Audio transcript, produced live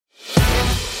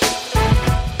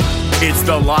It's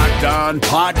the Locked On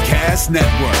Podcast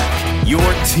Network, your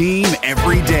team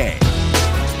every day.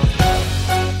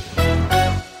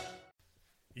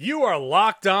 You are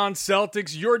Locked On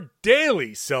Celtics, your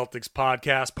daily Celtics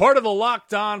podcast, part of the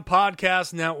Locked On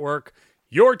Podcast Network,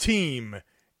 your team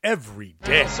every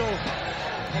day. I'm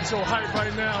so hyped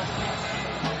right now.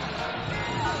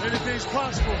 Anything's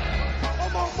possible. Oh,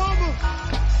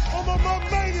 my mama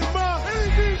made it, ma.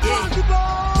 Anything's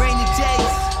possible. Rainy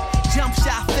days, jump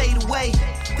shot, fade away.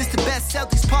 This the best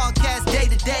Celtics podcast day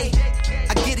to day.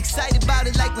 I get excited about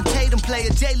it like when Tatum play, or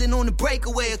Jalen on the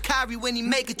breakaway, or Kyrie when he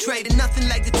make a trade. And nothing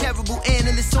like the terrible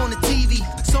analysts on the TV.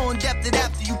 So in depth that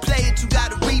after you play it, you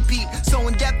gotta repeat. So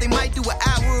in depth they might do an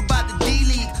hour about the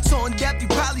D-League. So in depth you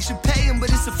probably should pay him, but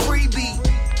it's a freebie.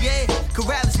 Yeah,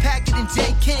 Karalis, Packard, and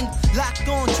J. King locked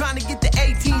on, trying to get the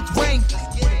 18th ring.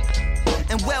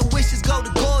 And well wishes go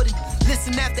to Gordon.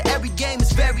 Listen after every game,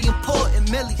 it's very important,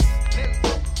 Millies.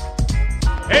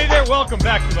 Hey there, welcome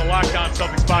back to the Locked On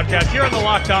Celtics podcast here on the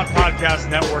Locked On Podcast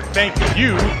Network. Thank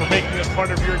you for making us part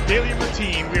of your daily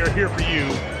routine. We are here for you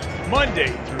Monday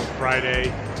through Friday.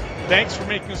 Thanks for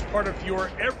making us part of your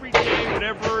everyday,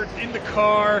 whatever, in the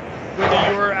car,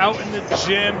 whether you're out in the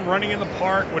gym, running in the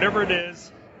park, whatever it is.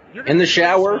 In the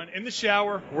shower. In the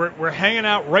shower. We're hanging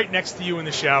out right next to you in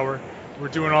the shower. We're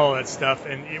doing all of that stuff,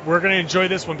 and we're going to enjoy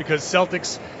this one because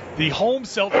the Home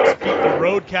Celtics beat the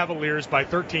Road Cavaliers by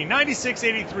 13,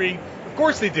 96-83. Of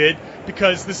course they did,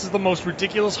 because this is the most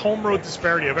ridiculous home road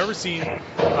disparity I've ever seen.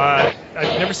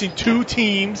 I've never seen two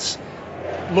teams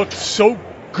look so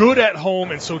good at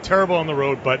home and so terrible on the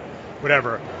road, but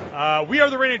whatever. We are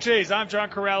the Rain Jays. I'm John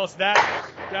Karalis. That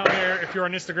down there, if you're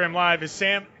on Instagram Live, is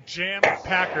Sam Jam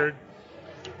Packard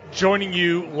joining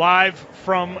you live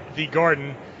from the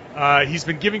Garden. He's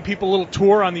been giving people a little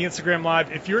tour on the Instagram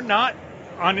Live. If you're not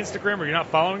on Instagram or you're not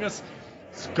following us,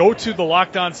 go to the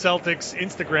Locked On Celtics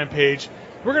Instagram page.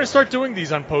 We're going to start doing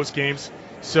these on post games.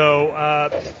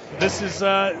 So this is just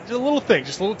a little thing,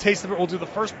 just a little taste of it. We'll do the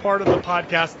first part of the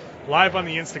podcast live on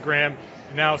the Instagram.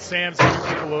 Now Sam's giving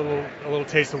people a little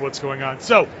taste of what's going on.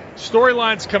 So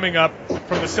storylines coming up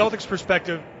from the Celtics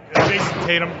perspective. Jason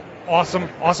Tatum, awesome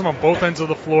on both ends of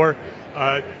the floor.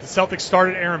 The Celtics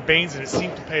started Aaron Baines, and it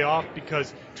seemed to pay off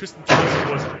because Tristan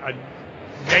Thompson was a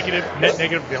net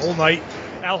negative the whole night.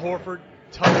 Al Horford,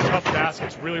 tough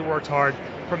baskets, really worked hard.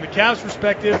 From the Cavs'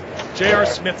 perspective, J.R.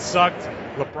 Smith sucked.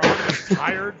 LeBron was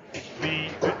tired.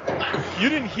 You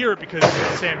didn't hear it because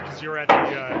you were at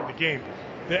the game.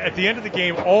 At the end of the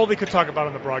game, all they could talk about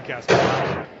on the broadcast was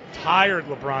how tired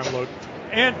LeBron looked.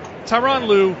 And Tyronn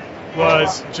Lue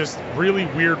was just really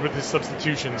weird with his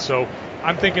substitution. So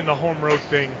I'm thinking the home road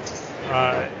thing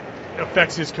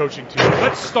affects his coaching too.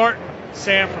 Let's start,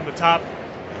 Sam, from the top.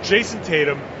 Jason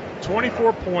Tatum,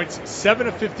 24 points, 7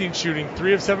 of 15 shooting,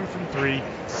 3 of 7 from 3,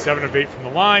 7 of 8 from the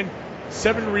line,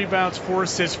 7 rebounds, 4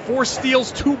 assists, 4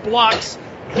 steals, 2 blocks.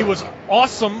 He was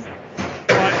awesome,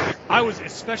 but I was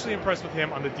especially impressed with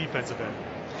him on the defensive end.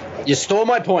 You stole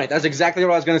my point. That's exactly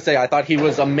what I was going to say. I thought he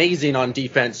was amazing on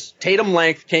defense. Tatum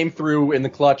length came through in the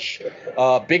clutch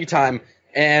big time.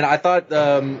 And I thought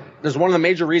there's one of the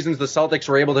major reasons the Celtics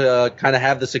were able to kind of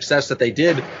have the success that they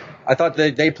did. I thought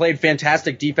that they played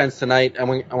fantastic defense tonight.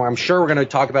 And I'm sure we're going to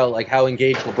talk about like how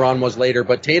engaged LeBron was later.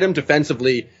 But Tatum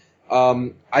defensively,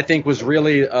 I think, was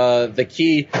really the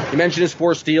key. You mentioned his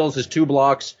 4 steals, his 2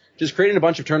 blocks, just creating a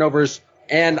bunch of turnovers.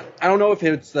 And I don't know if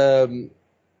it's the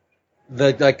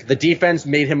defense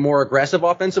made him more aggressive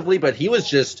offensively, but he was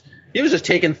just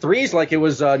taking threes like it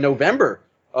was November.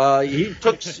 He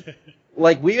took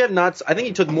I think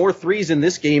he took more threes in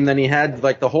this game than he had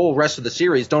like the whole rest of the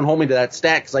series. Don't hold me to that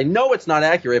stat because I know it's not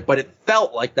accurate, but it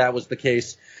felt like that was the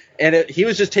case. And he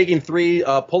was just taking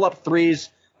pull-up threes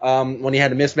when he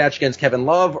had a mismatch against Kevin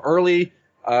Love early.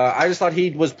 I just thought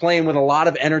he was playing with a lot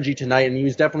of energy tonight, and he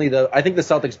was definitely I think the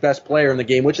Celtics' best player in the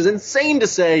game, which is insane to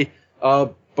say,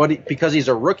 but because he's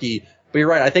a rookie. But you're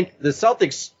right. I think the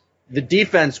Celtics, the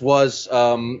defense was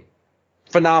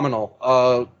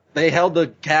phenomenal. They held the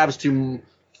Cavs to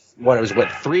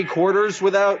 3 quarters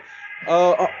without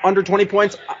under 20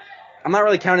 points. I'm not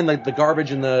really counting the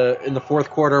garbage in the fourth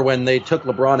quarter when they took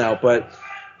LeBron out, but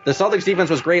the Celtics defense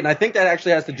was great, and I think that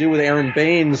actually has to do with Aaron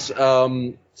Baines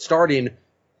starting.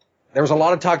 There was a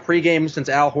lot of talk pregame since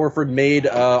Al Horford made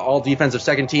all defensive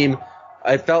second team.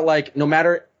 I felt like no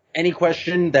matter any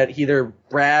question that either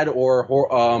Brad or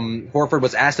Horford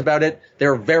was asked about it, they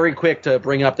were very quick to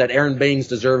bring up that Aaron Baines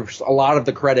deserves a lot of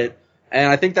the credit. And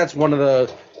I think that's one of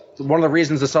the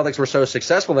reasons the Celtics were so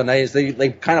successful tonight is they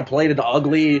kind of played an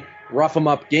ugly, rough 'em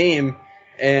up game,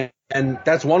 and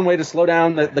that's one way to slow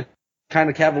down the kind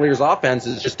of Cavaliers offense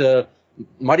is just to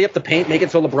muddy up the paint, make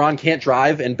it so LeBron can't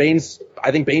drive. And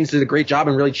I think Baines did a great job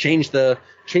and really changed the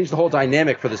whole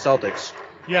dynamic for the Celtics.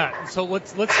 Yeah, so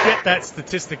let's get that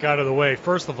statistic out of the way.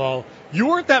 First of all, you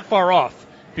weren't that far off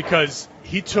because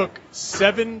he took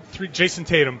Jason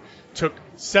Tatum took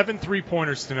 7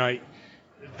 3-pointers tonight.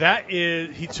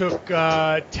 He took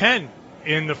 10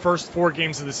 in the first 4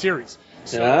 games of the series.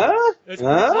 So it's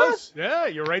pretty close. Yeah,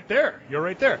 you're right there.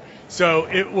 So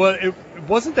it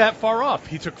wasn't that far off.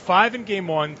 He took 5 in game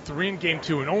 1, 3 in game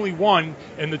 2, and only 1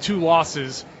 in the 2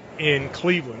 losses in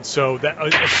Cleveland. So that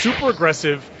a super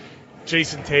aggressive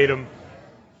Jason Tatum.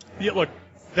 Yeah, look,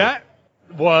 that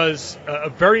was a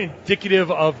very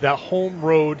indicative of that home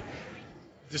road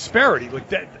disparity. Like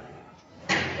that,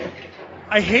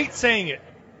 I hate saying it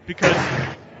because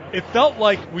it felt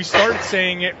like we started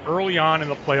saying it early on in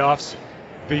the playoffs.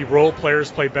 The role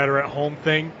players play better at home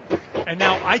thing, and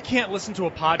now I can't listen to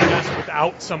a podcast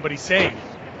without somebody saying it.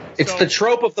 It's the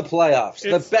trope of the playoffs,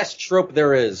 the best trope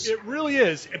there is. It really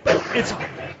is, but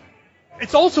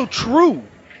it's also true.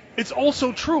 It's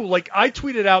also true. Like, I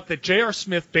tweeted out that J.R.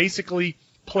 Smith basically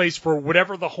plays for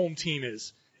whatever the home team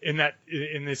is in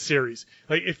this series.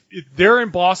 Like, if they're in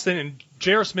Boston, and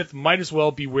J.R. Smith might as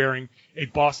well be wearing a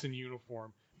Boston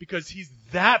uniform because he's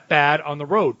that bad on the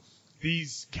road.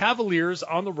 These Cavaliers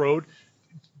on the road,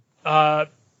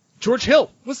 George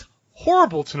Hill was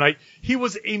horrible tonight. He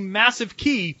was a massive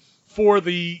key for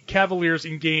the Cavaliers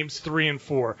in games 3 and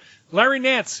 4. Larry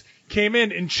Nance came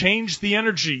in and changed the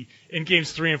energy in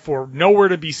games 3 and 4. Nowhere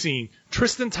to be seen.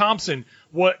 Tristan Thompson,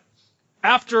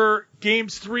 after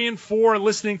games 3 and 4,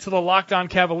 listening to the Locked On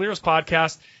Cavaliers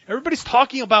podcast, everybody's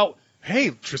talking about,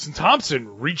 hey, Tristan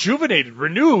Thompson, rejuvenated,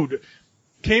 renewed,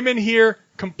 came in here,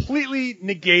 completely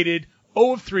negated,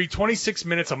 0 of 3, 26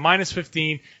 minutes, a minus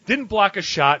 15, didn't block a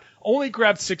shot, only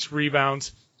grabbed 6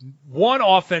 rebounds, 1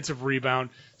 offensive rebound.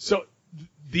 So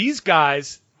these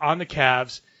guys on the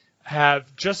Cavs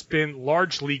have just been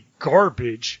largely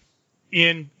garbage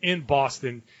in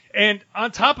Boston. And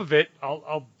on top of it,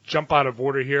 I'll jump out of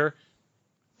order here.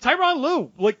 Tyronn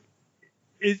Lue, like,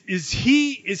 is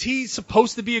he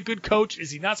supposed to be a good coach?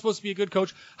 Is he not supposed to be a good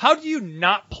coach? How do you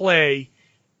not play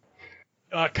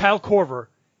Kyle Korver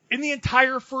in the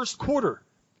entire first quarter?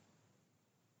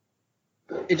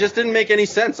 It just didn't make any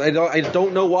sense. I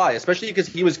don't know why, especially because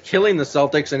he was killing the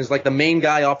Celtics and is like the main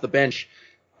guy off the bench.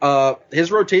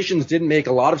 His rotations didn't make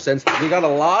a lot of sense. We got a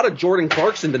lot of Jordan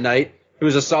Clarkson tonight, who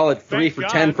was a solid 3 for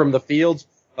 10 from the field.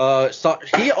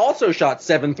 He also shot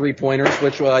 7 3-pointers,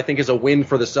 which I think is a win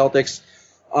for the Celtics.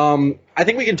 I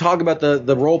think we can talk about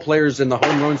the role players and the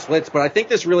home run splits, but I think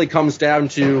this really comes down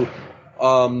to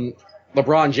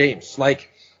LeBron James. Like,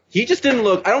 he just didn't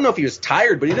look – I don't know if he was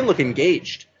tired, but he didn't look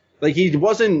engaged. Like, he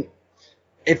wasn't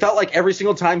 – it felt like every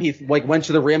single time he went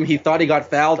to the rim, he thought he got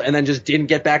fouled and then just didn't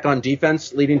get back on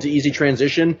defense, leading to easy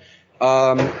transition.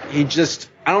 He just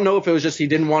 – I don't know if it was just he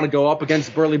didn't want to go up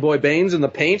against Burly Boy Baines in the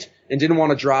paint and didn't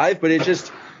want to drive, but it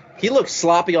just – he looked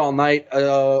sloppy all night.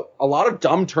 A lot of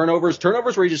dumb turnovers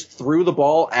where he just threw the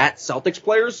ball at Celtics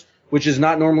players, which is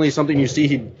not normally something you see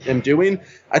him doing.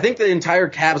 I think the entire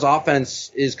Cavs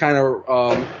offense is kind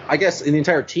of, I guess the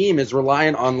entire team is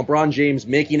reliant on LeBron James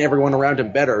making everyone around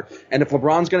him better. And if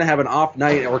LeBron's going to have an off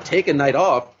night or take a night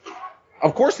off,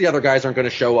 of course the other guys aren't going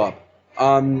to show up.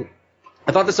 I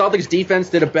thought the Celtics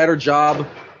defense did a better job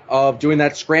of doing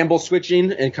that scramble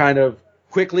switching and kind of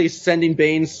quickly sending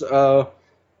Baines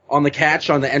on the catch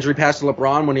on the entry pass to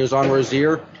LeBron when he was on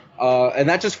Rozier. And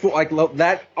that just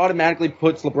that automatically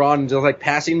puts LeBron into like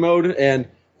passing mode and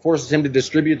forces him to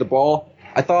distribute the ball.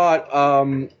 I thought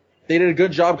they did a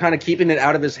good job kind of keeping it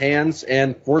out of his hands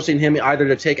and forcing him either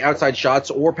to take outside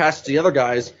shots or pass it to the other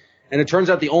guys. And it turns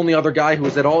out the only other guy who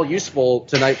was at all useful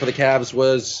tonight for the Cavs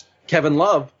was Kevin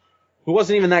Love, who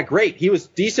wasn't even that great. He was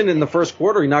decent in the first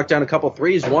quarter. He knocked down a couple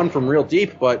threes, one from real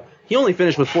deep, but he only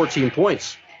finished with 14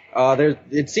 points.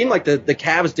 It seemed like the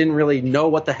Cavs didn't really know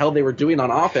what the hell they were doing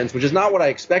on offense, which is not what I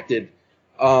expected.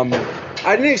 I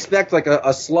didn't expect like a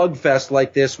slugfest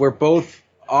like this where both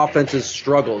offenses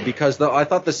struggled because I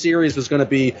thought the series was going to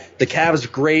be the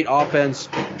Cavs' great offense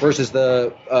versus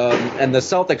the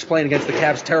Celtics playing against the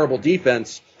Cavs' terrible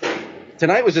defense.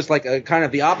 Tonight was just like a kind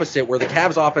of the opposite, where the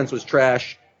Cavs' offense was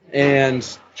trash and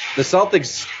the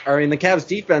Cavs'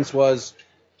 defense was.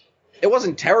 It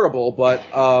wasn't terrible, but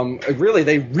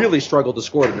they really struggled to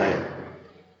score tonight.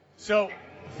 So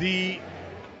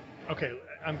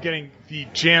I'm getting the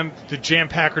Jam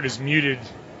Packard is muted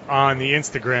on the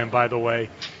Instagram, by the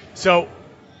way. So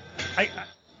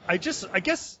I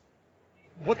guess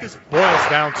what this boils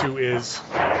down to is,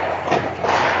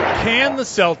 can the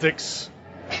Celtics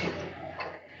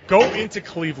go into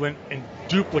Cleveland and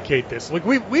duplicate this. Like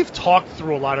we've talked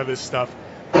through a lot of this stuff.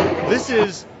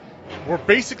 We're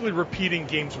basically repeating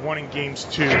games 1 and games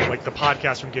 2, like the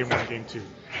podcast from game 1 and game 2.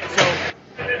 So,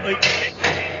 like,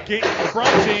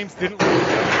 LeBron James didn't lose.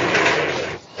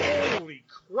 Holy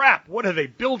crap, what are they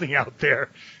building out there?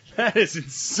 That is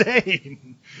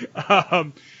insane.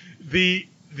 The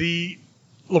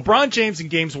LeBron James in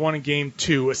games 1 and game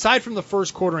 2, aside from the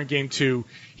first quarter in game 2,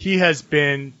 he has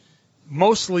been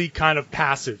mostly kind of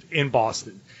passive in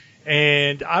Boston.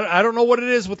 And I don't know what it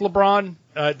is with LeBron.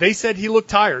 They said he looked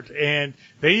tired, and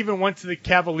they even went to the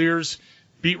Cavaliers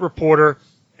beat reporter,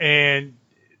 and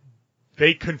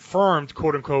they confirmed,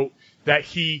 quote unquote, that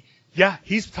he's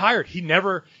tired.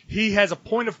 He has a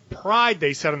point of pride,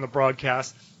 they said on the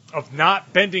broadcast, of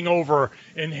not bending over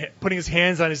and putting his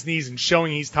hands on his knees and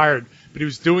showing he's tired, but he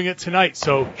was doing it tonight.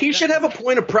 So he should have a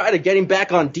point of pride of getting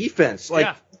back on defense.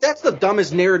 That's the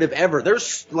dumbest narrative ever.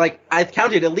 There's, I've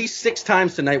counted at least 6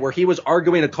 times tonight where he was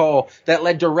arguing a call that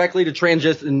led directly to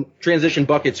transition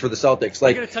buckets for the Celtics.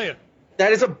 I'm going to tell you.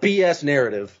 That is a BS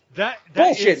narrative. That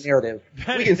bullshit narrative.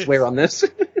 We can swear on this.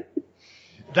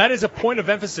 That is a point of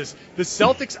emphasis. The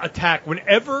Celtics attack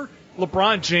whenever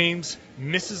LeBron James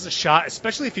misses a shot,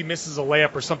 especially if he misses a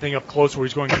layup or something up close where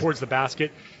he's going towards the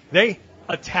basket. They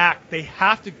attack. They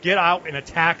have to get out and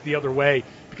attack the other way,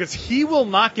 because he will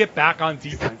not get back on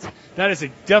defense. That is a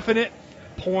definite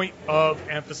point of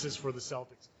emphasis for the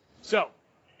Celtics. So,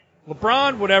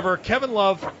 LeBron, whatever. Kevin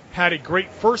Love had a great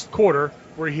first quarter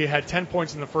where he had 10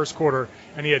 points in the first quarter,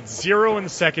 and he had 0 in the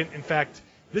second. In fact,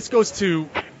 this goes to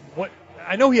what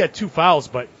I know he had 2 fouls,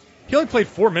 but he only played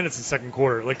 4 minutes in the second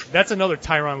quarter. Like, that's another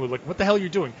Tyronn Lue. Like, what the hell are you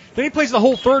doing? Then he plays the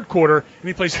whole third quarter, and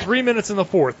he plays 3 minutes in the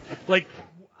fourth. Like,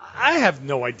 I have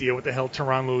no idea what the hell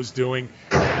Tyronn Lue is doing,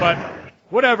 but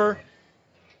whatever.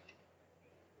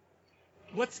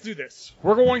 Let's do this.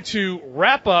 We're going to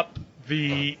wrap up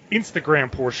the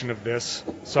Instagram portion of this.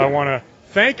 So I want to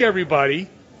thank everybody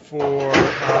for,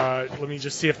 let me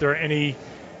just see if there are any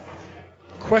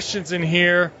questions in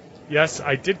here. Yes,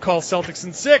 I did call Celtics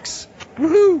in 6.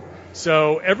 Woohoo!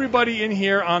 So everybody in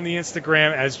here on the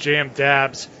Instagram as JM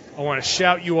Dabs, I want to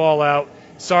shout you all out.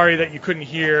 Sorry that you couldn't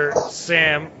hear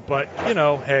Sam, but,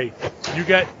 hey, you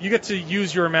get to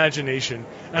use your imagination,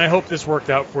 and I hope this worked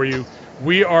out for you.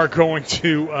 We are going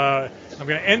to I'm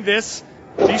going to end this.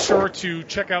 Be sure to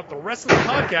check out the rest of the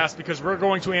podcast, because we're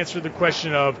going to answer the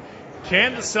question of,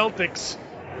 can the Celtics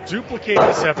duplicate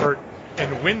this effort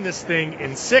and win this thing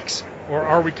in 6, or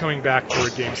are we coming back for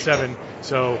a Game 7?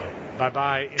 So,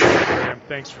 bye-bye, Instagram.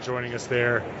 Thanks for joining us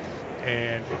there.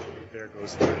 And there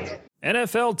goes the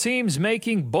NFL teams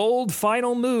making bold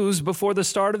final moves before the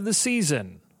start of the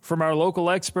season. From our local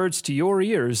experts to your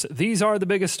ears, these are the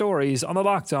biggest stories on the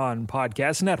Locked On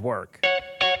Podcast Network.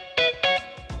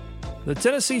 The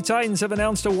Tennessee Titans have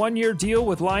announced a 1-year deal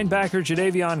with linebacker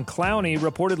Jadeveon Clowney,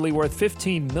 reportedly worth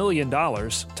 $15 million.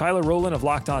 Tyler Rowland of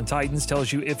Locked On Titans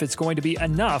tells you if it's going to be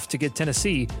enough to get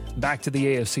Tennessee back to the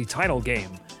AFC title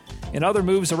game. In other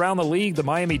moves around the league, the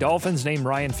Miami Dolphins named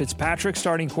Ryan Fitzpatrick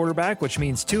starting quarterback, which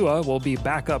means Tua will be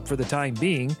back up for the time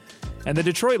being. And the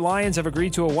Detroit Lions have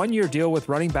agreed to a 1-year deal with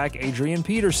running back Adrian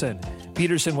Peterson.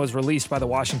 Peterson was released by the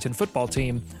Washington football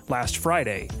team last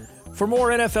Friday. For more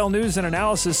NFL news and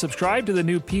analysis, subscribe to the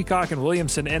new Peacock and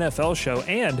Williamson NFL show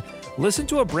and listen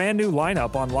to a brand new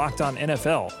lineup on Locked On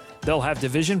NFL. They'll have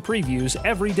division previews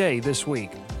every day this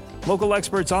week. Local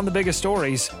experts on the biggest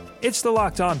stories. It's the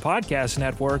Locked On Podcast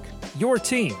Network, your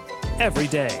team every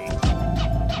day.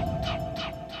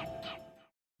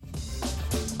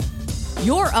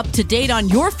 You're up to date on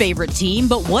your favorite team,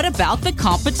 but what about the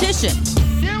competition?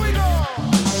 Here we go.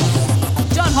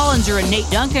 John Hollinger and Nate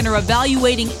Duncan are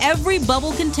evaluating every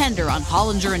bubble contender on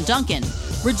Hollinger and Duncan.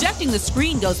 Rejecting the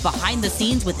Screen goes behind the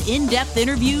scenes with in-depth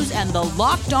interviews, and the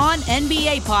Locked On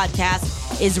NBA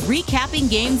podcast is recapping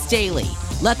games daily.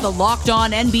 Let the Locked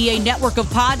On NBA network of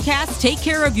podcasts take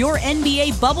care of your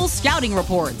NBA bubble scouting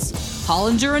reports.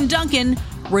 Hollinger and Duncan,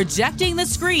 Rejecting the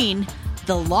Screen,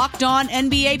 the Locked On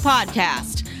NBA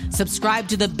podcast. Subscribe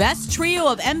to the best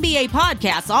trio of NBA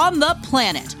podcasts on the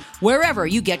planet, wherever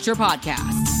you get your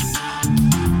podcasts.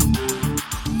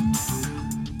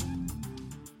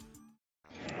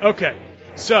 Okay,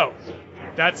 so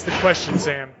that's the question,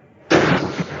 Sam.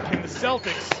 Can the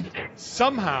Celtics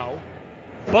somehow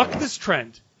buck this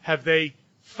trend? Have they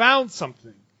found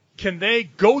something? Can they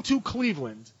go to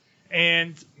Cleveland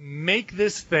and make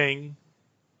this thing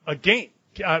a game?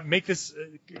 Make this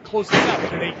close this out?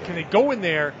 Can they go in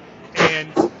there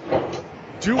and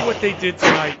do what they did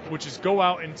tonight, which is go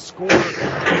out and score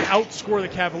and outscore the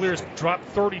Cavaliers, drop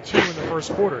 32 in the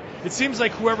first quarter. It seems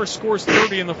like whoever scores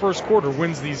 30 in the first quarter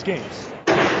wins these games.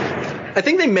 I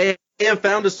think they may have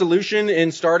found a solution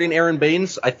in starting Aaron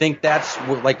Baines. I think that's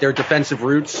like their defensive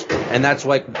roots, and that's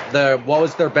like what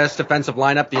was their best defensive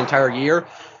lineup the entire year.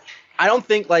 I don't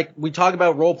think, like, we talk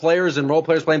about role players and role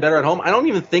players playing better at home. I don't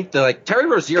even think that, like, Terry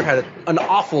Rozier had an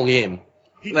awful game.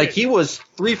 He was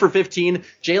 3 for 15.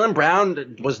 Jaylen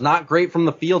Brown was not great from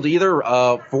the field either.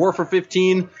 4 for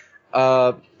 15.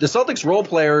 The Celtics role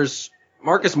players,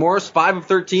 Marcus Morris, 5 of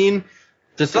 13.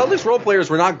 The Celtics role players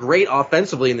were not great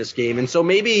offensively in this game, and so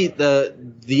maybe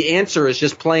the answer is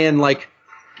just playing like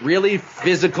really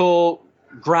physical,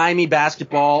 grimy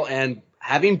basketball and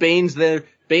having Baines there.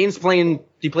 Baines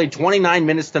he played 29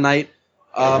 minutes tonight.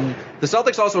 The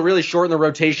Celtics also really shortened the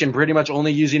rotation, pretty much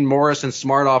only using Morris and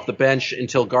Smart off the bench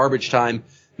until garbage time.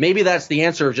 Maybe that's the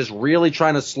answer of just really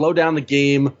trying to slow down the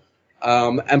game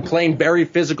and playing very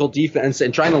physical defense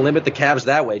and trying to limit the Cavs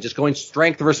that way, just going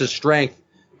strength versus strength.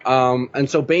 And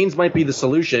so Baines might be the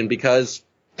solution because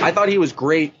I thought he was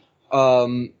great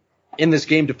in this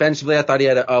game defensively. I thought he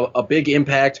had a big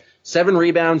impact. 7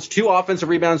 rebounds, 2 offensive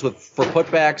rebounds for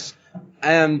putbacks,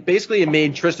 and basically it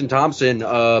made Tristan Thompson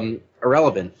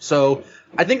irrelevant. So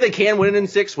I think they can win in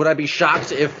 6. Would I be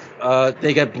shocked if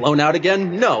they get blown out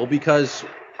again? No, because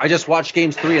I just watched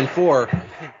games 3 and 4.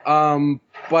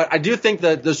 But I do think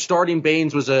that the starting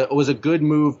Baines was a good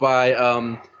move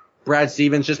by Brad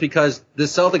Stevens, just because the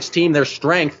Celtics team, their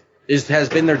strength has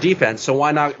been their defense. So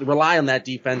why not rely on that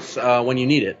defense when you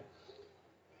need it?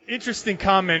 Interesting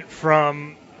comment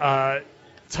from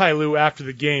Ty Lue after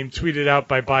the game, tweeted out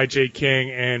by J.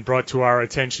 King and brought to our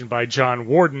attention by John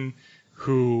Warden,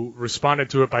 who responded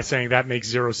to it by saying that makes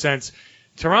 0 sense.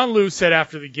 Tyronn Lue said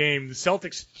after the game, the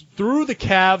Celtics threw the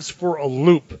Cavs for a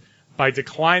loop by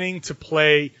declining to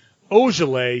play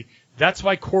Ogilvy. That's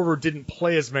why Korver didn't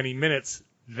play as many minutes.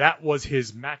 That was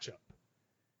his matchup.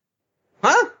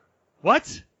 Huh?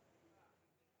 What?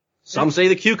 Some say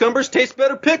the cucumbers taste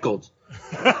better pickled.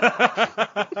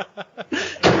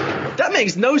 That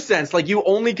makes no sense. Like, you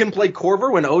only can play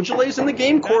Korver when Ogilvy's in the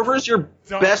game? Korver's your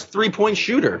best 3-point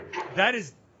shooter. That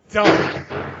is dumb.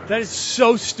 That is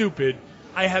so stupid.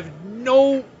 I have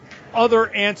no other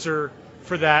answer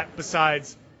for that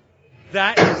besides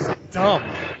that is dumb.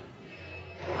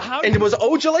 And was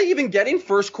Ogilvy even getting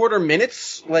first quarter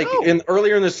minutes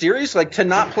earlier in the series? Like, to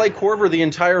not play Korver the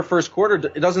entire first quarter,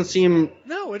 it doesn't seem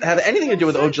to have anything to do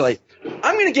with Ogilvy.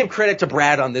 I'm going to give credit to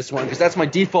Brad on this one because that's my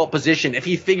default position. If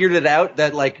he figured it out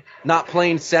that like not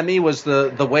playing Semi was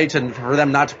the way for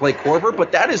them not to play Korver,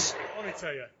 but that is, let me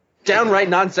tell you, downright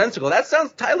nonsensical.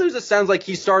 Ty Lue sounds like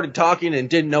he started talking and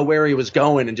didn't know where he was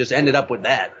going and just ended up with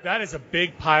that. That is a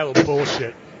big pile of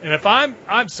bullshit. And if I'm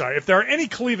sorry, if there are any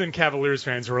Cleveland Cavaliers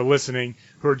fans who are listening,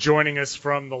 who are joining us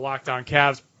from the Locked On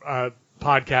Cavs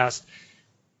podcast,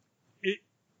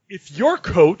 if your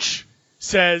coach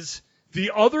says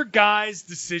the other guy's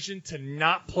decision to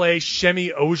not play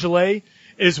Shemi Ogilvy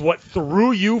is what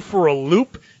threw you for a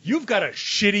loop, you've got a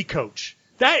shitty coach.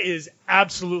 That is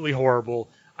absolutely horrible.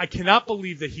 I cannot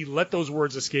believe that he let those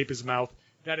words escape his mouth.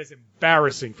 That is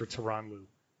embarrassing for Tyronn Lue.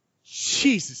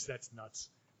 Jesus, that's nuts.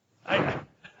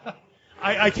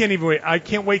 I can't even wait. I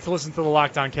can't wait to listen to the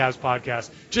Locked On Cavs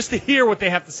podcast just to hear what they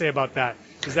have to say about that,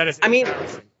 because that is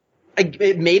embarrassing.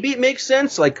 Maybe it makes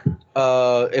sense, like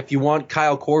if you want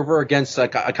Kyle Korver against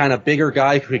like a kind of bigger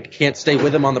guy who can't stay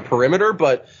with him on the perimeter,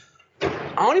 but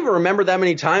I don't even remember that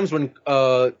many times when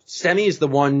Semi is the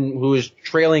one who is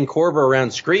trailing Korver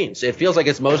around screens. It feels like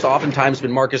it's most oftentimes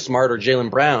been Marcus Smart or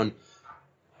Jaylen Brown.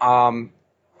 I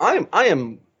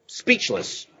am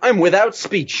speechless. I'm without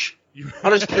speech.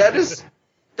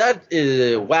 That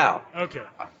is wow. Okay,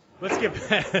 let's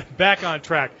get back on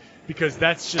track because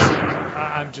that's just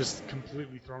I'm just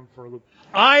completely thrown for a loop.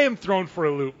 I am thrown for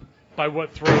a loop by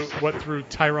what threw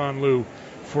Tyronn Lue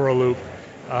for a loop.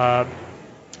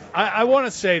 I want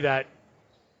to say that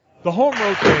the home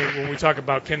road thing, when we talk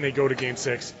about can they go to Game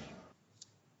 6,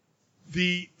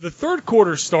 the third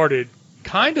quarter started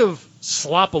kind of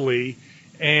sloppily,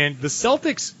 and the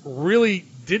Celtics really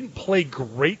didn't play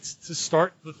great to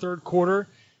start the third quarter.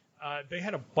 They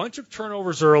had a bunch of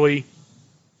turnovers early,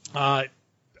 a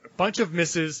bunch of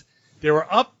misses. They were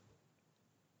up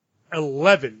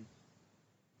 11,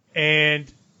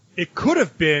 and it could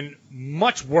have been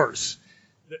much worse.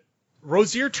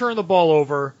 Rozier turned the ball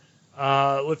over.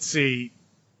 Let's see.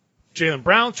 Jaylen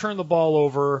Brown turned the ball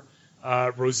over.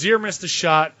 Rozier missed a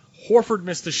shot. Horford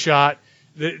missed a shot.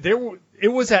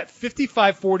 It was at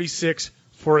 55-46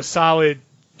 for a solid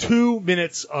 2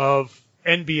 minutes of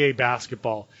NBA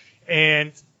basketball.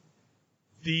 And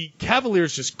the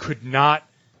Cavaliers just could not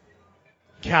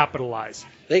capitalize.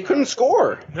 They couldn't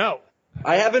score. No.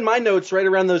 I have in my notes right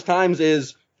around those times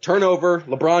is turnover,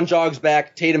 LeBron jogs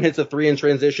back, Tatum hits a 3 in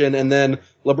transition, and then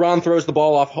LeBron throws the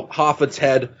ball off Hoffa's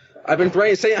head. I've been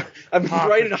writing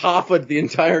Hoffa the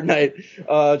entire night,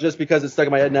 just because it's stuck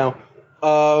in my head now.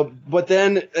 But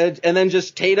then, and then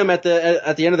just Tatum at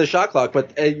the end of the shot clock.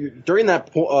 But during that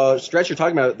stretch you're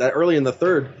talking about, that early in the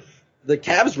third, the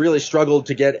Cavs really struggled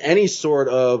to get any sort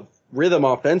of rhythm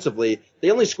offensively.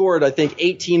 They only scored, I think,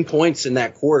 18 points in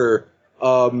that quarter,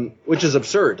 which is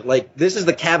absurd. Like, this is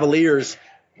the Cavaliers,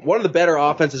 one of the better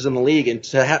offenses in the league, and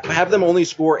to have them only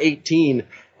score 18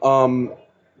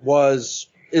 was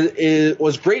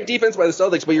great defense by the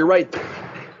Celtics. But you're right.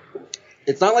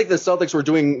 It's not like the Celtics were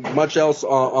doing much else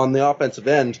on the offensive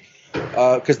end,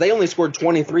 because they only scored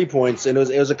 23 points, and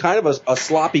it was a kind of a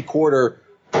sloppy quarter.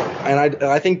 And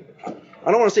I think, I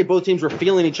don't want to say both teams were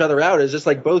feeling each other out. It's just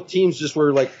like both teams just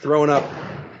were like throwing up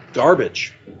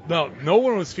garbage. No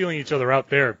one was feeling each other out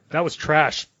there. That was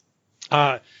trash.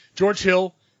 George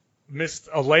Hill missed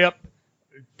a layup.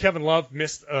 Kevin Love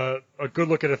missed a good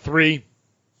look at a 3.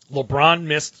 LeBron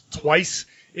missed twice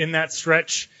in that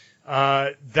stretch.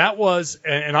 That was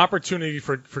an opportunity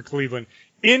for Cleveland.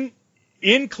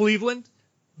 In Cleveland,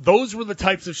 those were the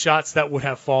types of shots that would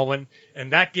have fallen,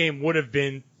 and that game would have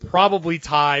been probably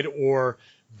tied or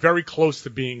very close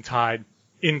to being tied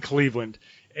in Cleveland.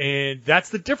 And that's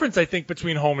the difference, I think,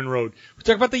 between home and road. We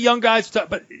talk about the young guys,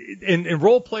 but in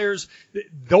role players,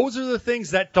 those are the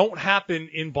things that don't happen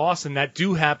in Boston that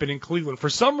do happen in Cleveland. For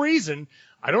some reason,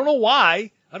 I don't know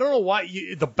why.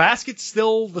 The basket's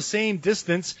still the same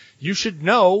distance. You should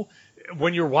know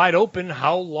when you're wide open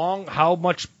how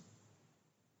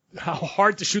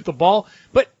hard to shoot the ball,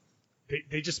 but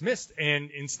they just missed.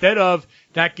 And instead of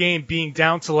that game being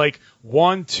down to like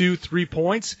 1, 2, 3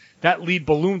 points, that lead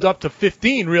ballooned up to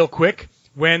 15 real quick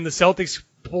when the Celtics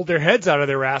pulled their heads out of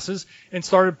their asses and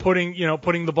started putting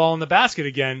the ball in the basket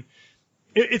again.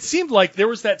 It seemed like there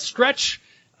was that stretch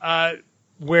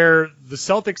where the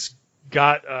Celtics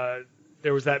got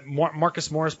there was that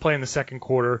Marcus Morris play in the second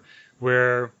quarter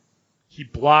where he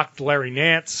blocked Larry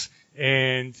Nance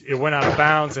and it went out of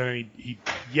bounds, and he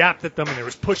yapped at them, and there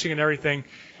was pushing and everything.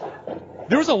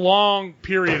 There was a long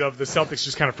period of the Celtics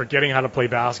just kind of forgetting how to play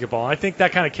basketball, and I think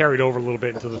that kind of carried over a little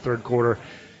bit into the third quarter.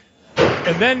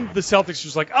 And then the Celtics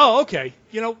was like, oh, okay,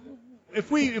 if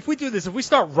we do this, if we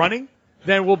start running,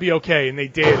 then we'll be okay, and they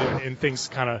did, and things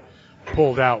kind of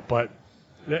pulled out. But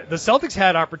the Celtics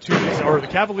had opportunities, or the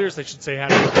Cavaliers, I should say,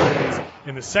 had opportunities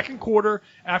in the second quarter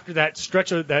after that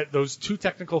stretch of those 2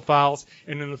 technical fouls,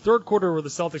 and in the third quarter where the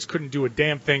Celtics couldn't do a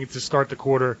damn thing to start the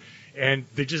quarter, and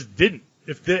they just didn't.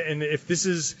 If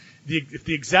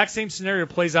the exact same scenario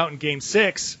plays out in Game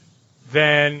 6,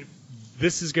 then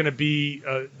this is going to be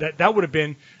that would have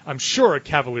been, I'm sure, a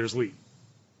Cavaliers lead.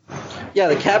 Yeah,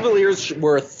 the Cavaliers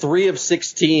were 3 of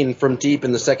 16 from deep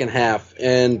in the second half,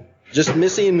 and just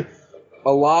missing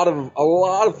a lot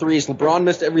of threes. LeBron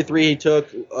missed every 3 he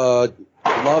took.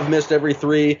 Love missed every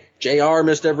 3. JR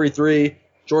missed every 3.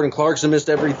 Jordan Clarkson missed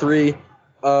every 3.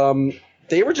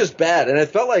 They were just bad, and it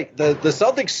felt like the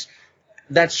Celtics,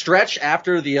 that stretch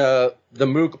after the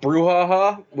Mook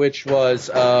brouhaha, which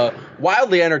was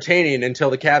wildly entertaining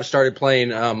until the Cavs started playing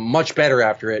much better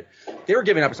after it. They were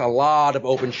giving up a lot of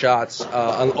open shots,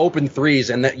 open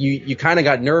threes, and that you kind of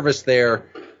got nervous there.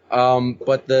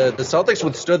 But the Celtics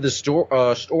withstood the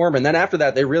storm, and then after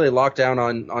that, they really locked down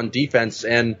on defense.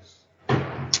 And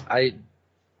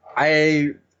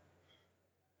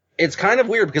it's kind of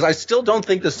weird because I still don't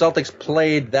think the Celtics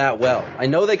played that well. I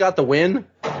know they got the win,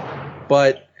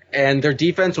 and their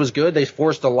defense was good. They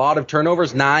forced a lot of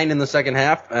turnovers, 9 in the second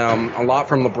half, a lot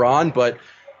from LeBron. But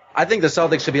I think the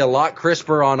Celtics should be a lot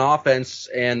crisper on offense.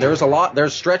 And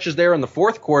there's stretches there in the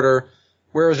fourth quarter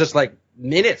where it was just like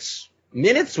minutes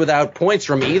without points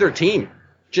from either team.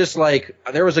 Just like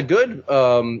there was a good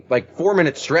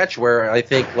 4-minute stretch where I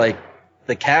think like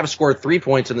the Cavs scored 3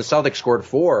 points and the Celtics scored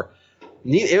 4.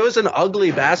 It was an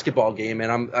ugly basketball game,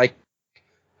 and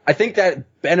I think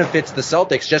that benefits the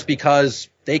Celtics just because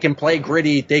they can play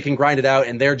gritty, they can grind it out,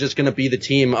 and they're just going to be the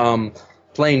team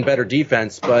playing better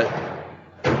defense. But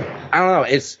I don't know.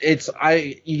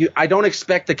 I don't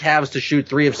expect the Cavs to shoot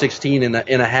 3 of 16 in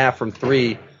a half from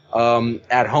 3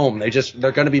 at home.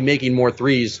 They're going to be making more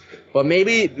threes. But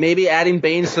maybe adding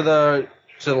Baines to the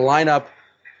lineup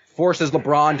forces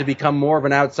LeBron to become more of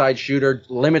an outside shooter,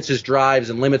 limits his drives,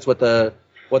 and limits what the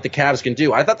Cavs can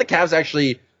do. I thought the Cavs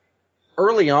actually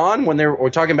early on, when we're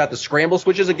talking about the scramble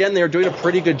switches again, they were doing a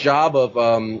pretty good job of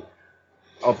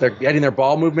their getting their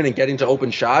ball movement and getting to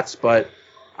open shots, but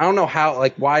I don't know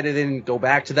why they didn't go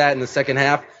back to that in the second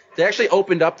half. They actually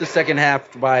opened up the second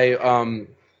half by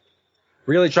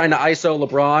really trying to ISO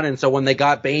LeBron, and so when they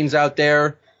got Baines out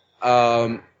there,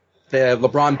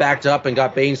 LeBron backed up and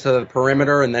got Baines to the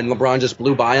perimeter, and then LeBron just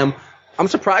blew by him. I'm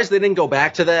surprised they didn't go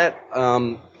back to that,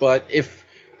 but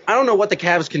I don't know what the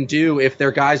Cavs can do if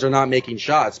their guys are not making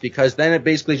shots, because then it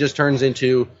basically just turns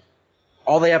into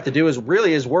all they have to do is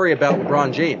worry about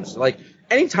LeBron James. Like,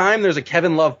 anytime there's a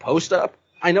Kevin Love post-up,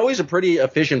 I know he's a pretty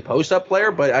efficient post-up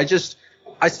player, but I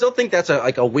still think that's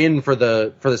a win for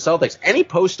the Celtics. Any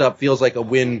post-up feels like a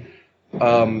win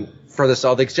for the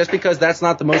Celtics, just because that's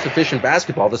not the most efficient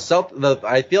basketball.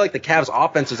 I feel like the Cavs'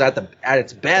 offense is at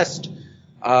its best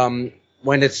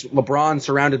when it's LeBron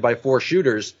surrounded by 4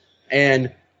 shooters,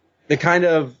 and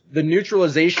the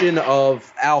neutralization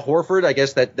of Al Horford, I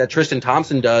guess that Tristan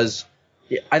Thompson does.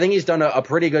 I think he's done a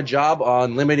pretty good job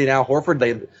on limiting Al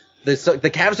Horford. The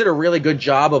Cavs did a really good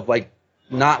job of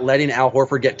not letting Al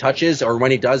Horford get touches, or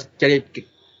when he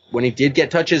did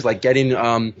get touches, getting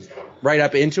right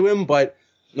up into him. But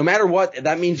no matter what,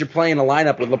 that means you're playing a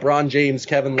lineup with LeBron James,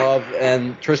 Kevin Love,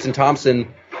 and Tristan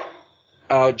Thompson.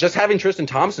 Just having Tristan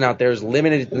Thompson out there has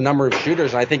limited the number of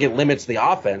shooters, and I think it limits the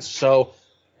offense. So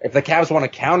if the Cavs want to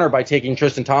counter by taking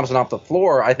Tristan Thompson off the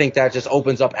floor, I think that just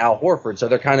opens up Al Horford. So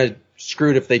they're kind of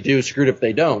screwed if they do, screwed if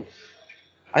they don't.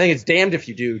 I think it's damned if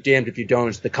you do, damned if you don't.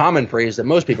 It's the common phrase that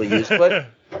most people use, but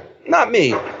not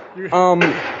me.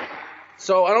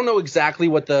 So I don't know exactly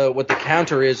what the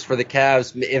counter is for the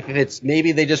Cavs. If it's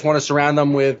maybe they just want to surround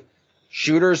them with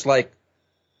shooters like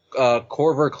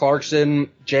Corver, Clarkson,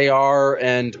 JR,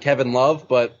 and Kevin Love,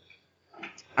 but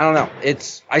I don't know.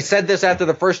 I said this after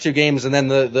the first 2 games, and then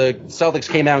the Celtics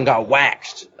came out and got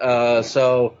waxed.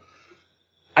 So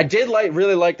I did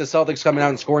really like the Celtics coming out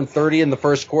and scoring 30 in the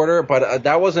first quarter, but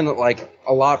that wasn't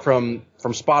a lot from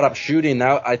spot up shooting.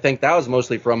 I think that was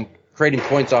mostly from creating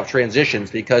points off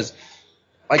transitions, because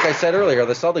like I said earlier,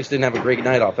 the Celtics didn't have a great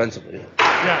night offensively.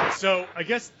 Yeah, so I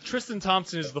guess Tristan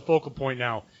Thompson is the focal point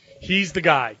now. He's the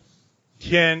guy.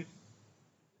 Can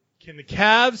the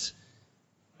Cavs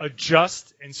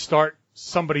adjust and start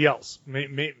somebody else?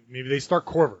 Maybe they start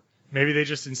Corver. Maybe they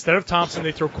just, instead of Thompson,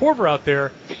 they throw Corver out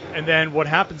there, and then what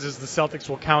happens is the Celtics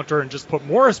will counter and just put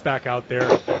Morris back out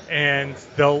there, and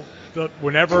they'll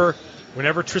whenever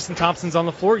Tristan Thompson's on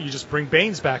the floor, you just bring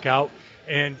Baines back out,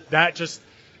 and that just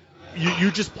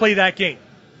you just play that game.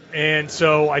 And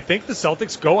so I think the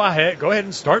Celtics go ahead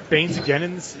and start Baines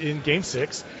again in Game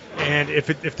 6, and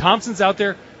if Thompson's out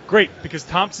there, great, because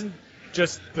Thompson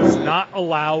just does not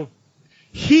allow,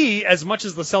 as much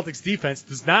as the Celtics defense,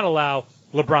 does not allow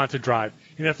LeBron to drive.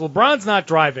 And if LeBron's not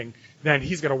driving, then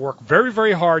he's going to work very,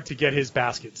 very hard to get his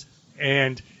baskets.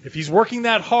 And if he's working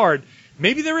that hard,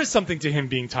 maybe there is something to him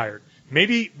being tired.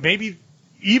 Maybe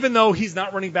even though he's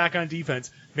not running back on defense,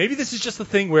 maybe this is just a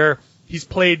thing where he's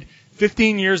played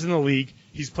 15 years in the league.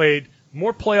 He's played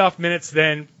more playoff minutes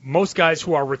than most guys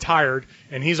who are retired,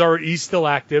 and he's still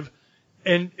active.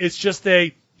 And it's just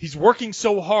he's working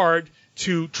so hard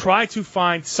to try to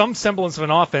find some semblance of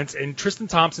an offense, and Tristan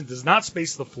Thompson does not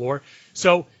space the floor,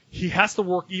 so he has to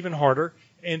work even harder,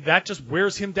 and that just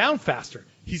wears him down faster.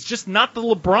 He's just not the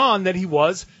LeBron that he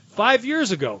was 5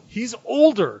 years ago. He's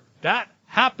older. That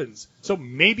happens. So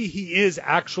maybe he is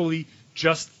actually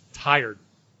just tired.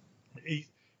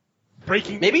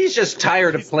 Maybe he's just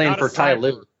tired of playing for Ty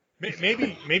Lue.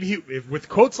 Maybe with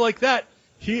quotes like that,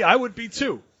 I would be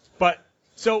too. But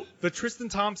so the Tristan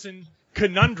Thompson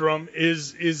conundrum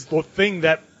is the thing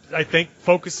that I think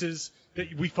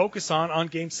we focus on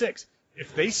Game 6.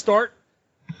 If they start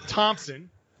Thompson,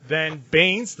 then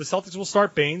Baines, the Celtics will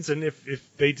start Baines, and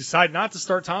if they decide not to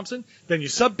start Thompson, then you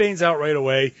sub Baines out right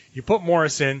away, you put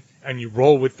Morris in, and you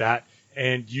roll with that,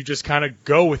 and you just kind of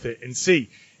go with it and see.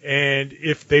 And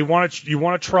if you want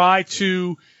to try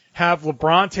to have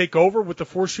LeBron take over with the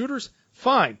 4 shooters,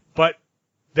 fine. But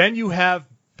then you have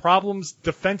problems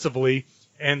defensively,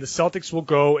 and the Celtics will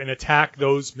go and attack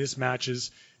those mismatches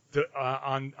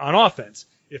on offense.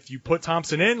 If you put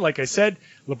Thompson in, like I said,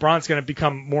 LeBron's going to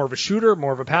become more of a shooter,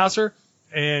 more of a passer,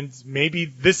 and maybe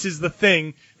this is the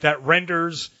thing that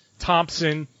renders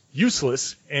Thompson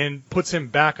useless and puts him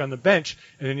back on the bench,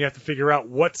 and then you have to figure out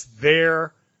what's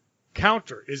their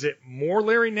counter. Is it more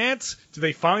Larry Nance? Do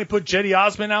they finally put Jetty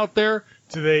Osman out there?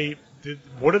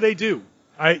 What do they do?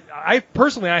 I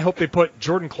personally, I hope they put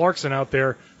Jordan Clarkson out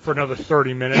there for another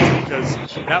 30 minutes,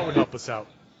 because that would help us out.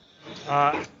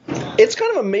 It's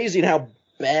kind of amazing how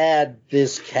bad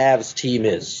this Cavs team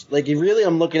is.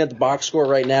 I'm looking at the box score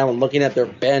right now and looking at their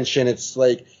bench, and it's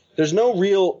there's no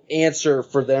real answer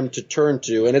for them to turn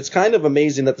to. And it's kind of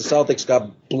amazing that the Celtics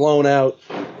got blown out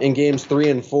in games 3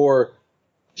 and 4,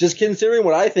 just considering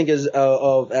what I think is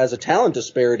of as a talent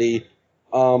disparity.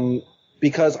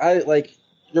 Because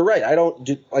you're right. I don't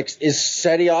do, is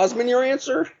Cedi Osman your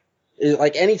answer?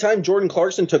 Anytime Jordan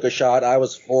Clarkson took a shot, I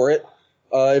was for it.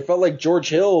 It felt like George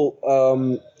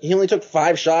Hill, he only took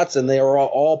 5 shots and they were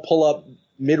all pull-up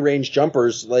mid-range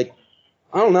jumpers. I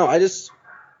don't know.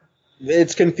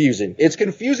 It's confusing. It's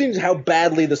confusing how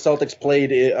badly the Celtics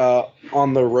played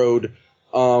on the road.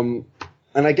 And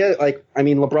I get,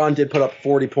 LeBron did put up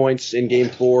 40 points in game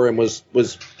 4 and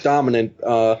was dominant.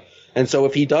 And so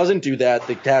if he doesn't do that,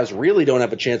 the Cavs really don't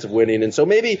have a chance of winning. And so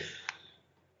maybe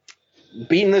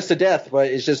beating this to death, but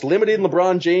it's just limiting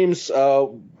LeBron James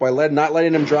by not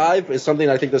letting him drive is something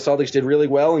I think the Celtics did really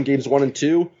well in games 1 and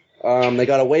 2. They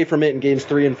got away from it in games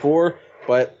 3 and 4,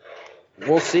 but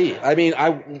we'll see.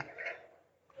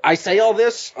 I say all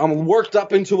this, I'm worked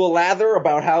up into a lather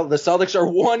about how the Celtics are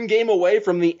 1 game away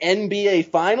from the NBA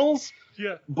Finals.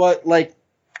 Yeah. But,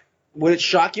 would it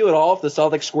shock you at all if the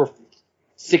Celtics score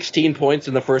 16 points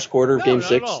in the first quarter of Game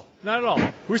 6? Not at all.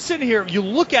 We're sitting here, you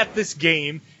look at this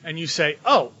game, and you say,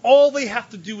 oh, all they have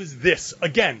to do is this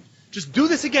again. Just do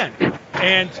this again,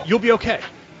 and you'll be okay.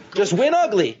 Just win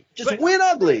ugly. Win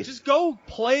ugly. Just go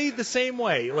play the same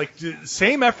way.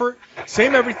 Same effort,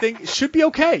 same everything. It should be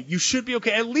okay. You should be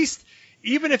okay. At least,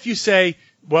 even if you say,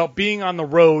 well, being on the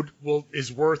road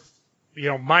is worth,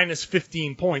 minus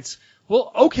 15 points.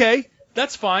 Well, okay.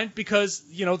 That's fine because,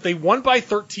 they won by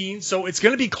 13, so it's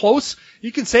going to be close.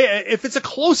 You can say if it's a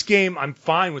close game, I'm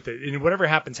fine with it, and whatever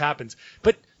happens, happens.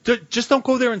 But just don't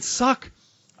go there and suck.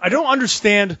 I don't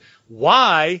understand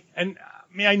why, and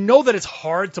I know that it's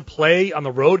hard to play on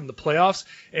the road in the playoffs,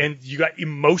 and you got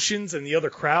emotions and the other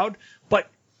crowd, but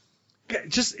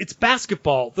it's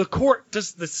basketball.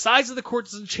 The size of the court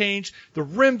doesn't change, the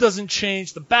rim doesn't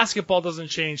change, the basketball doesn't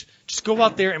change. Just go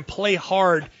out there and play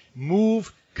hard,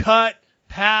 move, cut,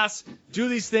 pass, do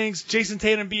these things. Jason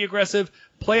Tatum, be aggressive,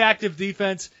 play active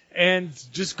defense, and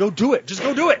just go do it. Just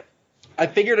go do it. I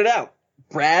figured it out.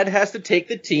 Brad has to take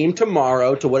the team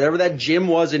tomorrow to whatever that gym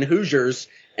was in Hoosiers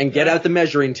and get out the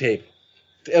measuring tape.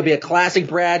 It'll be a classic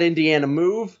Brad Indiana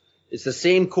move. It's the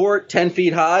same court, 10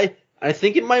 feet high. I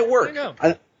think it might work.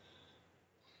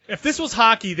 If this was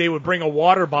hockey, they would bring a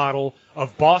water bottle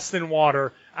of Boston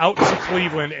water out to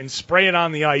Cleveland and spray it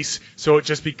on the ice, so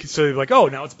they're like, oh,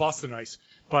 now it's Boston ice.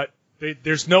 But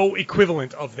there's no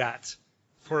equivalent of that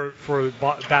for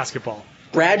basketball.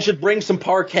 Brad should bring some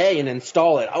parquet and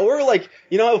install it. Or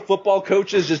how football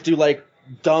coaches just do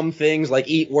dumb things like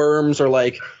eat worms or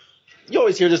you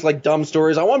always hear just dumb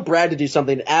stories. I want Brad to do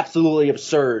something absolutely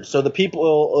absurd so the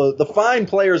people, the fine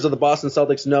players of the Boston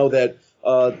Celtics know that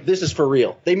this is for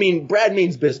real. Brad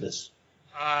means business.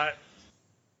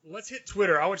 Let's hit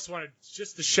Twitter. I just wanted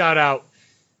to shout out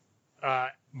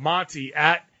Monty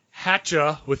at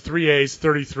Hatcha with 3 A's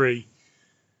 33.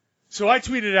 So I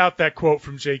tweeted out that quote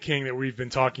from Jay King that we've been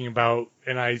talking about,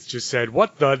 and I just said,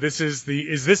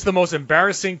 is this the most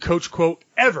embarrassing coach quote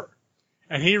ever?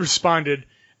 And he responded,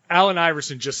 Allen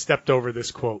Iverson just stepped over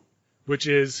this quote, which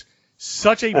is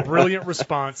such a brilliant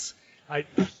response.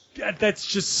 That's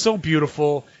just so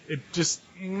beautiful. It just,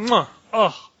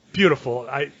 beautiful.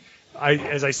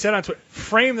 As I said on Twitter,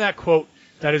 frame that quote.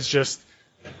 That is just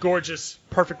gorgeous,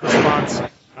 perfect response.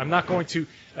 I'm not going to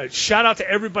shout out to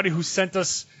everybody who sent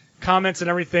us comments and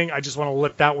everything. I just want to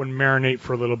let that one marinate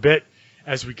for a little bit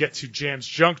as we get to Jam's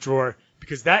junk drawer,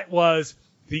 because that was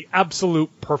the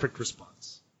absolute perfect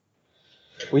response.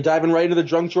 We diving right into the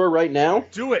junk drawer right now?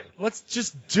 Do it. Let's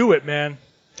just do it, man.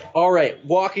 All right.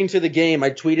 Walking to the game,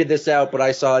 I tweeted this out, but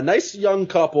I saw a nice young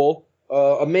couple,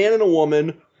 a man and a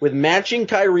woman, with matching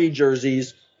Kyrie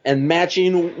jerseys and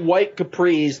matching white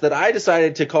capris that I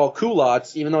decided to call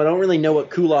culottes, even though I don't really know what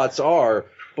culottes are.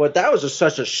 But that was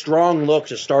such a strong look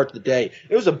to start the day.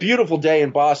 It was a beautiful day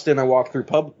in Boston. I walked through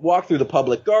the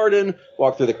Public Garden,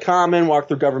 walked through the Common, walked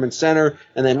through Government Center,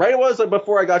 and then right it was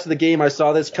before I got to the game, I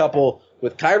saw this couple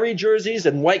with Kyrie jerseys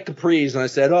and white capris, and I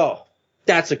said, oh,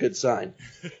 that's a good sign.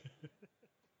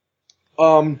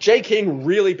 Jay King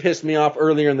really pissed me off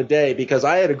earlier in the day because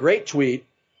I had a great tweet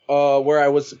where I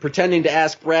was pretending to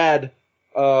ask Brad,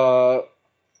 so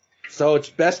it's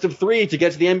best of 3 to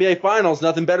get to the NBA Finals.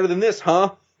 Nothing better than this,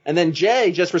 huh? And then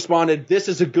Jay just responded, this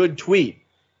is a good tweet.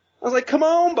 I was like, come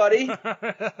on, buddy.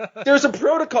 There's a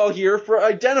protocol here for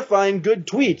identifying good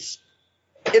tweets.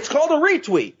 It's called a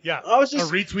retweet. Yeah, a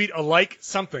retweet, a like,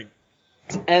 something.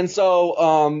 And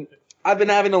so I've been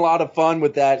having a lot of fun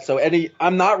with that. So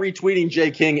I'm not retweeting Jay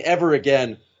King ever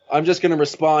again. I'm just going to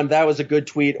respond, that was a good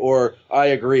tweet, or I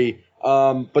agree.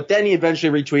 But then he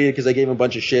eventually retweeted because I gave him a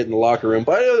bunch of shit in the locker room.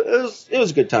 But it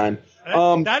was a good time.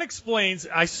 That explains.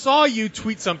 I saw you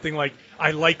tweet something like,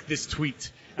 I like this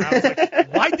tweet. And I was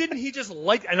like, why didn't he just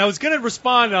like? And I was going to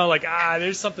respond, and I was like,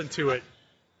 there's something to it.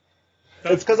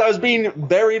 It's because I was being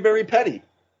very, very petty.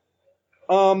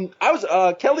 Kelly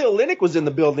Olynyk was in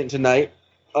the building tonight.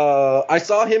 I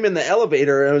saw him in the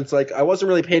elevator, and it's like I wasn't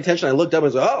really paying attention. I looked up and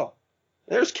was like, oh,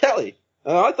 there's Kelly.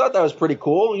 I thought that was pretty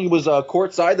cool. He was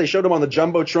courtside. They showed him on the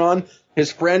Jumbotron.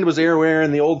 His friend was there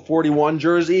wearing the old 41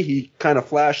 jersey. He kind of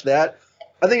flashed that.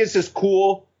 I think it's just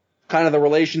cool, kind of the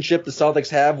relationship the Celtics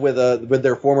have with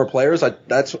their former players.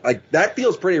 That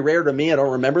feels pretty rare to me. I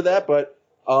don't remember that, but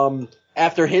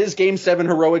after his Game 7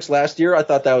 heroics last year, I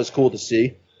thought that was cool to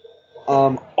see.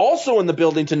 Also in the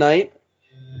building tonight,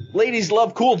 ladies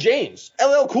love Cool James.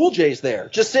 LL Cool J's there,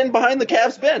 just sitting behind the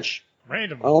Cavs bench.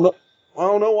 Random. I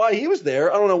don't know why he was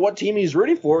there. I don't know what team he's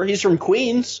rooting for. He's from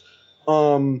Queens.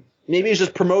 Maybe he's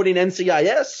just promoting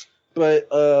NCIS, but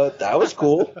that was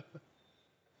cool.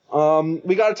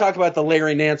 We got to talk about the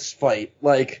Larry Nance fight.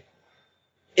 Like,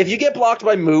 if you get blocked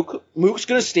by Mook, Mook's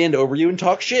gonna stand over you and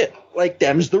talk shit. Like,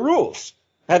 them's the rules.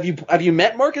 Have you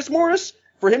met Marcus Morris?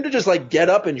 For him to just like get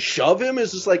up and shove him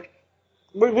is just like,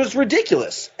 it was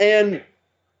ridiculous. And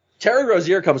Terry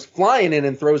Rozier comes flying in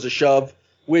and throws a shove,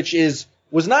 which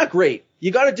was not great.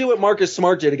 You got to do what Marcus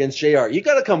Smart did against JR. You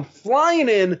got to come flying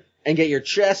in and get your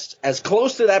chest as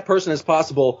close to that person as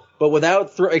possible, but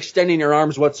without extending your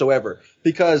arms whatsoever.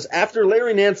 Because after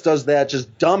Larry Nance does that,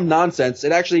 just dumb nonsense,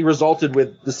 it actually resulted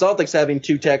with the Celtics having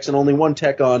 2 techs and only 1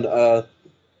 tech on the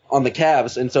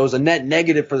Cavs. And so it was a net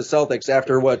negative for the Celtics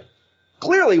after what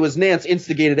clearly was Nance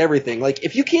instigated everything. Like,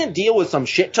 if you can't deal with some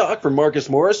shit talk from Marcus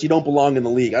Morris, you don't belong in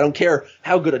the league. I don't care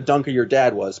how good a dunker your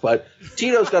dad was, but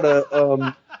Tito's got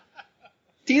to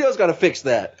fix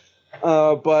that.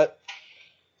 But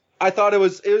I thought it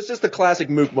was just a classic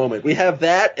Mook moment. We have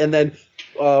that, and then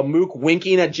Mook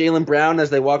winking at Jaylen Brown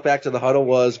as they walk back to the huddle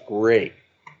was great.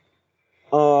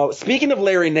 Speaking of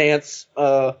Larry Nance,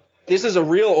 this is a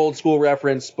real old school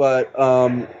reference, but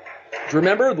do you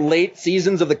remember late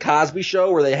seasons of the Cosby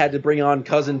Show where they had to bring on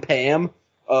Cousin Pam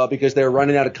because they were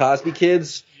running out of Cosby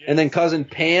kids? Yes. And then Cousin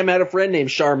Pam had a friend named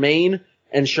Charmaine,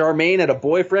 and Charmaine had a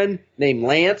boyfriend named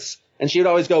Lance, and she would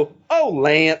always go, "Oh,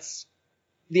 Lance."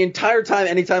 The entire time,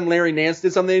 anytime Larry Nance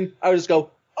did something, I would just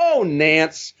go, "Oh,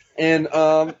 Nance." And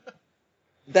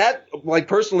that, like,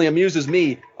 personally amuses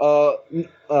me.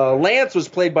 Lance was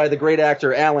played by the great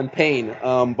actor Alan Payne,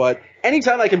 but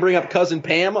anytime I can bring up Cousin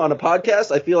Pam on a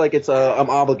podcast, I feel like I'm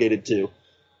obligated to.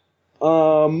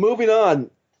 Moving on,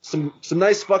 some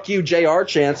nice fuck you JR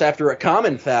chants after a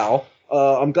common foul.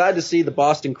 I'm glad to see the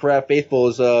Boston Crab faithful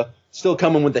is still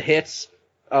coming with the hits.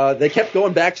 They kept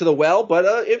going back to the well,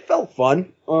 but it felt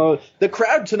fun. The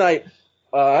crowd tonight,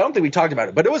 I don't think we talked about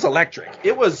it, but it was electric.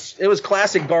 It was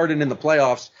classic Garden in the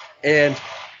playoffs, and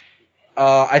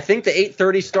I think the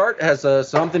 8:30 start has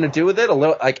something to do with it. A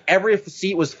little, like, every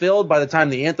seat was filled by the time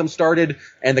the anthem started,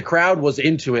 and the crowd was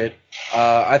into it.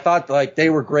 I thought, like, they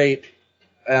were great,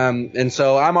 and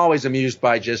so I'm always amused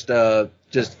by just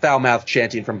foul mouth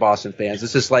chanting from Boston fans.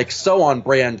 It's just like so on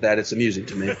brand that it's amusing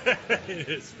to me. It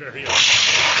is very.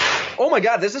 Oh my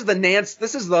God, this is the Nance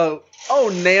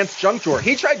junk drawer.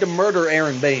 He tried to murder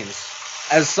Aaron Baines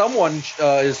as someone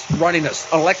is running an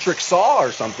electric saw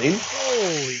or something.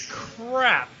 Holy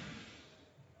crap.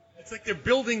 It's like they're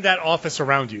building that office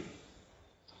around you.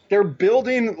 They're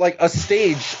building like a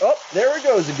stage. Oh, there it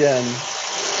goes again.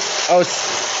 Oh.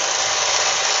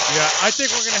 Yeah, I think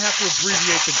we're going to have to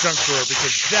abbreviate the junk drawer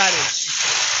because that is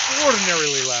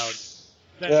extraordinarily loud.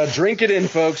 Drink it in,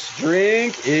 folks.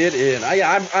 Drink it in. I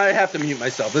have to mute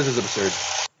myself. This is absurd.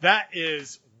 That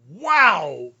is,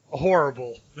 wow,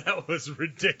 horrible. That was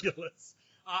ridiculous.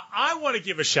 I want to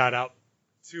give a shout out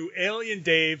to Alien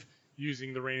Dave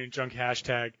using the Rain and Junk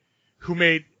hashtag, who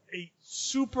made a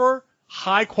super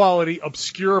high quality,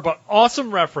 obscure, but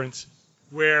awesome reference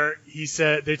where he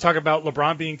said, they talk about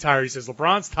LeBron being tired. He says,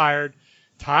 LeBron's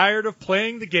tired of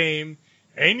playing the game.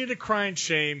 Ain't it a crying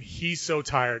shame? He's so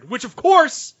tired. Which, of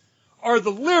course, are the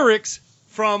lyrics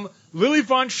from Lily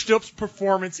Von Stupp's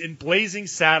performance in Blazing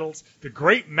Saddles, the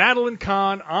great Madeline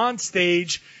Kahn on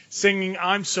stage singing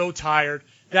I'm So Tired.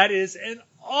 That is an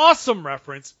awesome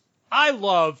reference. I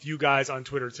love you guys on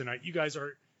Twitter tonight. You guys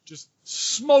are just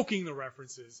smoking the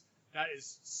references. That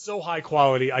is so high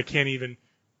quality. I can't even...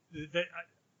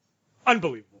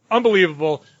 Unbelievable.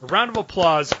 Unbelievable. A round of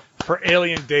applause for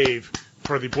Alien Dave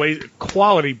for the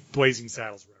quality Blazing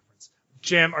Saddles reference.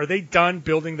 Jam, are they done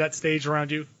building that stage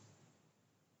around you?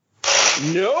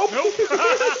 Nope.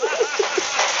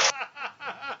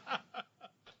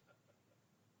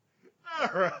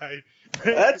 All right.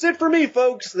 That's it for me,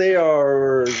 folks. They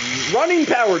are running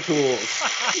power tools.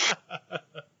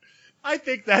 I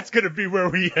think that's going to be where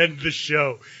we end the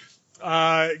show.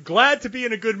 Glad to be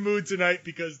in a good mood tonight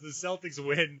because the Celtics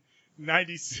win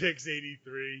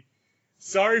 96-83.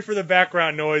 Sorry for the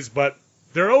background noise, but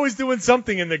they're always doing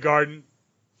something in the Garden.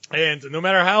 And no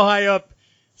matter how high up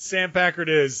Sam Packard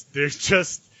is, it's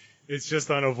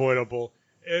just unavoidable.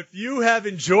 If you have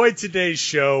enjoyed today's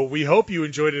show, we hope you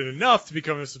enjoyed it enough to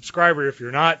become a subscriber. If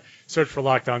you're not, search for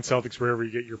Locked On Celtics wherever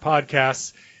you get your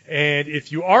podcasts. And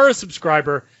if you are a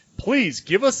subscriber, please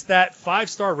give us that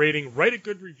 5-star rating, write a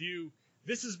good review.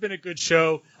 This has been a good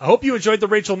show. I hope you enjoyed the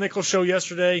Rachel Nichols show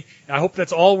yesterday. I hope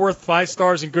that's all worth 5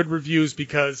 stars and good reviews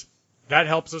because that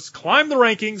helps us climb the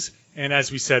rankings. And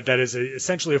as we said, that is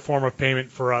essentially a form of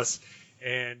payment for us.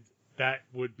 And that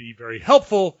would be very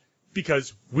helpful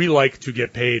because we like to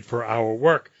get paid for our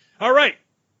work. All right.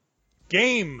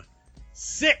 Game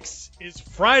 6 is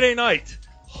Friday night.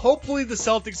 Hopefully the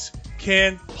Celtics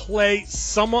can play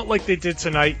somewhat like they did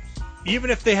tonight.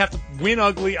 Even if they have to win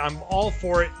ugly, I'm all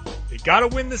for it. They got to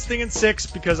win this thing in 6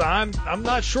 because I'm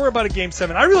not sure about a Game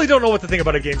 7. I really don't know what to think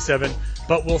about a Game 7,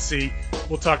 but we'll see.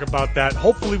 We'll talk about that.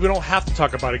 Hopefully we don't have to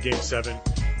talk about a Game 7,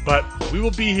 but we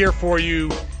will be here for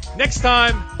you next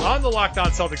time on the Locked On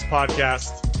Celtics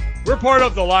podcast. We're part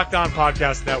of the Locked On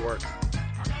Podcast Network.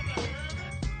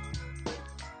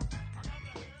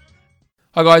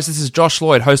 Hi guys, this is Josh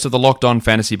Lloyd, host of the Locked On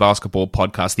Fantasy Basketball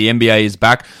podcast. The NBA is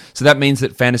back, so that means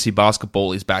that fantasy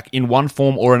basketball is back in one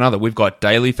form or another. We've got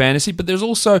daily fantasy, but there's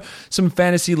also some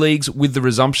fantasy leagues with the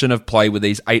resumption of play with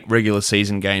these 8 regular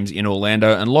season games in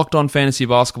Orlando, and Locked On Fantasy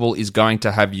Basketball is going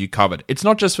to have you covered. It's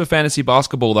not just for fantasy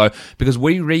basketball though, because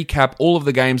we recap all of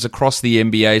the games across the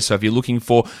NBA, so if you're looking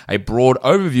for a broad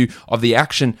overview of the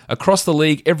action across the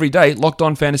league every day, Locked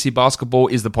On Fantasy Basketball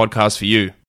is the podcast for you.